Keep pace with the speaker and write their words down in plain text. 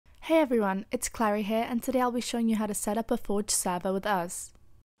Hey everyone, it's Clary here, and today I'll be showing you how to set up a Forge server with us.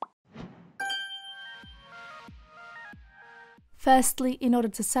 Firstly, in order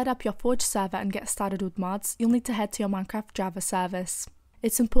to set up your Forge server and get started with mods, you'll need to head to your Minecraft Java service.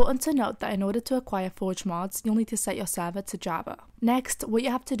 It's important to note that in order to acquire Forge mods, you'll need to set your server to Java. Next, what you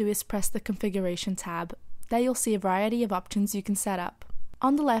have to do is press the configuration tab. There you'll see a variety of options you can set up.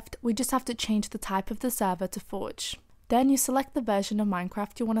 On the left, we just have to change the type of the server to Forge. Then you select the version of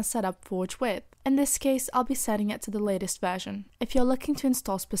Minecraft you want to set up Forge with. In this case, I'll be setting it to the latest version. If you're looking to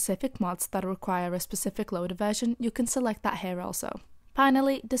install specific mods that require a specific loader version, you can select that here also.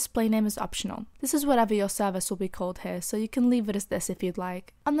 Finally, display name is optional. This is whatever your service will be called here, so you can leave it as this if you'd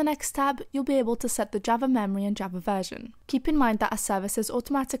like. On the next tab, you'll be able to set the Java memory and Java version. Keep in mind that our services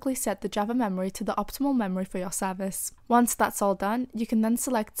automatically set the Java memory to the optimal memory for your service. Once that's all done, you can then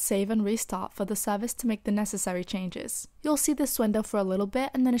select Save and Restart for the service to make the necessary changes. You'll see this window for a little bit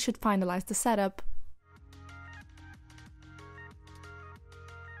and then it should finalize the setup.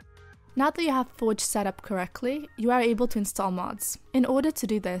 Now that you have Forge set up correctly, you are able to install mods. In order to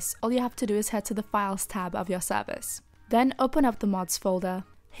do this, all you have to do is head to the Files tab of your service. Then open up the mods folder.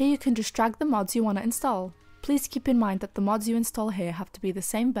 Here you can just drag the mods you want to install. Please keep in mind that the mods you install here have to be the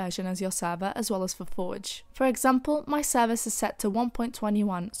same version as your server as well as for Forge. For example, my service is set to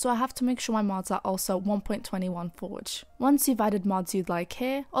 1.21, so I have to make sure my mods are also 1.21 Forge. Once you've added mods you'd like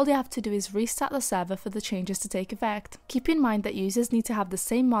here, all you have to do is restart the server for the changes to take effect. Keep in mind that users need to have the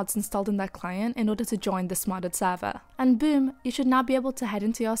same mods installed in their client in order to join this modded server. And boom, you should now be able to head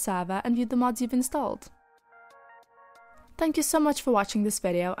into your server and view the mods you've installed. Thank you so much for watching this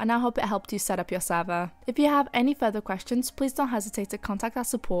video, and I hope it helped you set up your server. If you have any further questions, please don't hesitate to contact our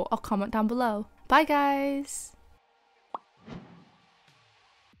support or comment down below. Bye guys!